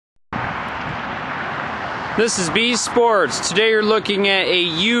This is B Sports. Today you're looking at a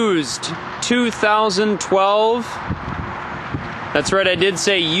used 2012. That's right, I did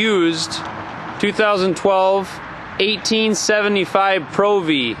say used 2012 1875 Pro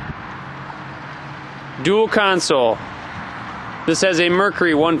V. Dual console. This has a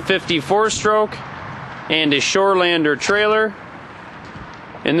Mercury 150 4-stroke and a Shorelander trailer.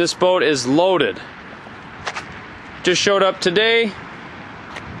 And this boat is loaded. Just showed up today.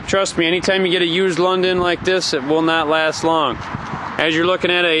 Trust me, anytime you get a used London like this, it will not last long. As you're looking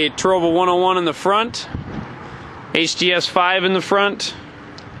at a Turbo 101 in the front, HDS 5 in the front,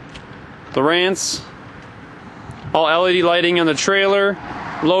 Lowrance, all LED lighting on the trailer,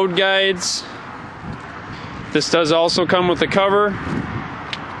 load guides. This does also come with the cover.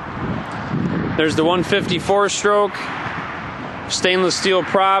 There's the 150 4-stroke, stainless steel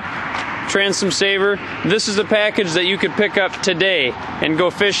prop, transom saver. This is a package that you could pick up today and go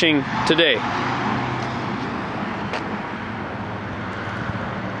fishing today.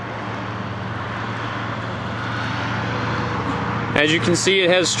 As you can see, it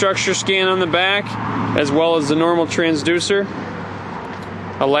has structure scan on the back as well as the normal transducer,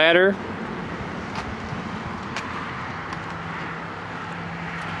 a ladder,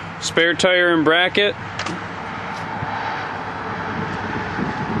 spare tire and bracket.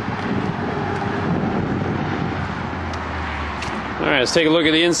 Alright, let's take a look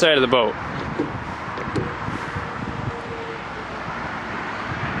at the inside of the boat.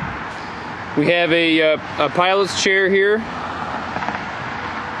 We have a pilot's chair here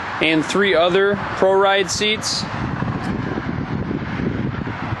and 3 other Pro Ride seats.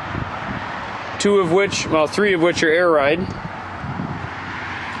 3 of which are air ride.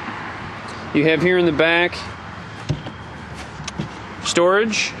 You have here in the back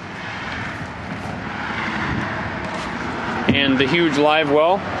storage and the huge live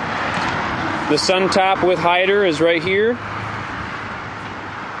well. The sun top with hider is right here.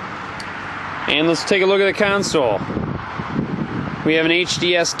 And let's take a look at the console. We have an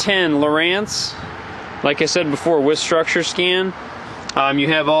HDS 10 Lowrance, like I said before, with structure scan. You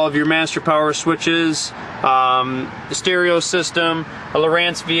have all of your master power switches, the stereo system, a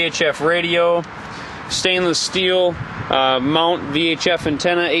Lowrance VHF radio, stainless steel mount VHF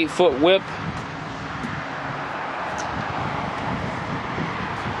antenna, 8-foot whip,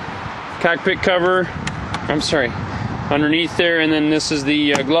 cockpit cover, underneath there, and then this is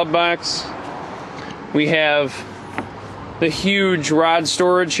the glove box. We have the huge rod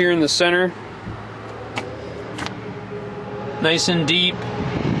storage here in the center, nice and deep.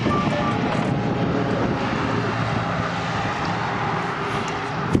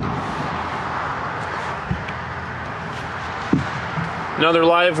 Another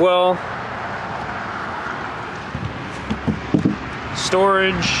live well,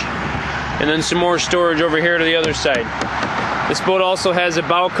 storage, and then some more storage over here to the other side. This boat also has a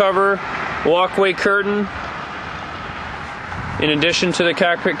bow cover, walkway curtain, in addition to the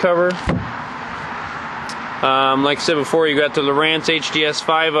cockpit cover. Like I said before, you got the Lowrance HDS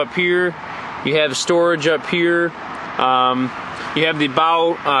 5 up here. You have storage up here. You have the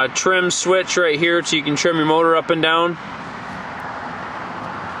bow trim switch right here, so you can trim your motor up and down.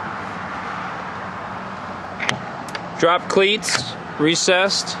 Drop cleats,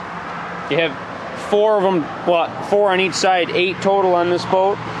 recessed. You have 4 of them, 4 on each side, 8 total on this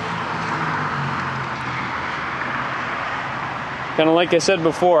boat. Kind of like I said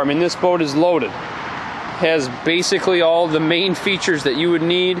before, I mean, this boat is loaded. Has basically all the main features that you would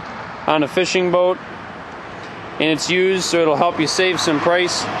need on a fishing boat, and it's used, so it'll help you save some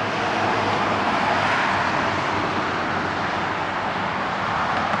price.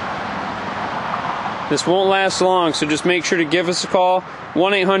 This won't last long, so just make sure to give us a call,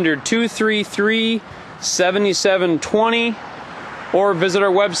 1-800-233-7720, or visit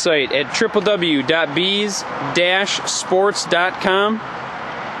our website at www.bees-sports.com.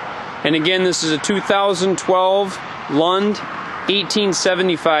 And again, this is a 2012 Lund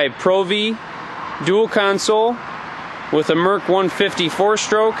 1875 Pro V dual console with a Merc 150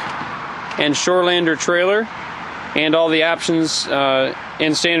 4-stroke and Shorelander trailer, and all the options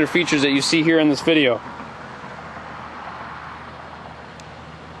and standard features that you see here in this video.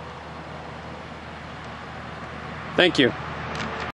 Thank you.